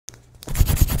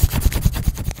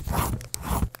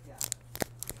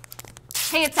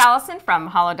Hey, it's Allison from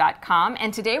mahalodotcom,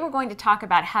 and today we're going to talk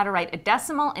about how to write a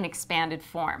decimal in expanded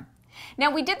form.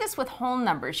 Now, we did this with whole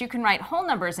numbers. You can write whole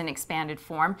numbers in expanded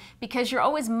form because you're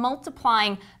always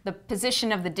multiplying the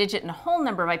position of the digit in a whole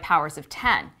number by powers of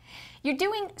 10. You're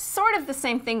doing sort of the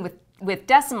same thing with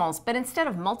decimals, but instead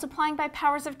of multiplying by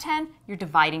powers of 10, you're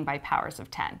dividing by powers of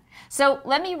 10. So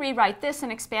let me rewrite this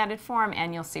in expanded form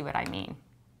and you'll see what I mean.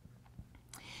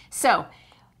 So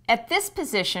at this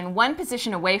position, one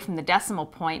position away from the decimal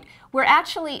point, we're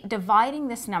actually dividing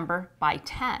this number by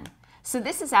 10. So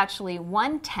this is actually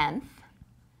 1/10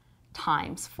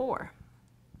 times 4.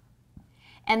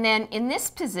 And then in this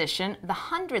position, the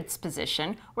hundredths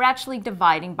position, we're actually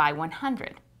dividing by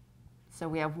 100. So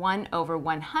we have 1 over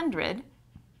 100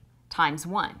 times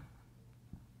 1.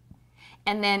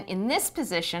 And then in this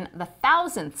position, the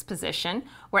thousandths position,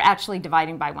 we're actually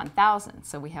dividing by 1,000.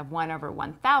 So we have 1 over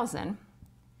 1,000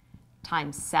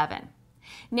 times 7.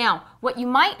 Now, what you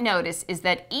might notice is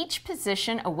that each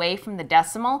position away from the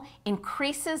decimal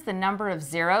increases the number of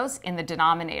zeros in the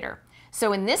denominator.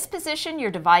 So in this position,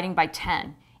 you're dividing by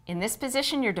 10. In this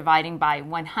position, you're dividing by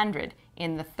 100.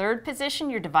 In the third position,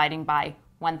 you're dividing by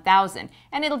 1,000.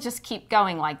 And it'll just keep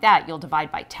going like that. You'll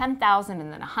divide by 10,000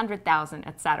 and then 100,000,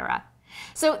 etc.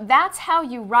 So that's how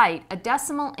you write a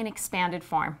decimal in expanded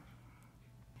form.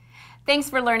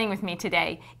 Thanks for learning with me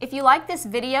today. If you like this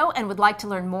video and would like to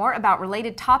learn more about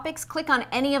related topics, click on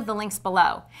any of the links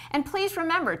below. And please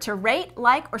remember to rate,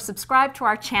 like, or subscribe to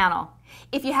our channel.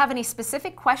 If you have any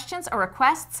specific questions or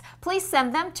requests, please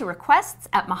send them to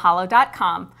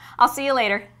requests@mahalodotcom. I'll see you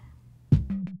later.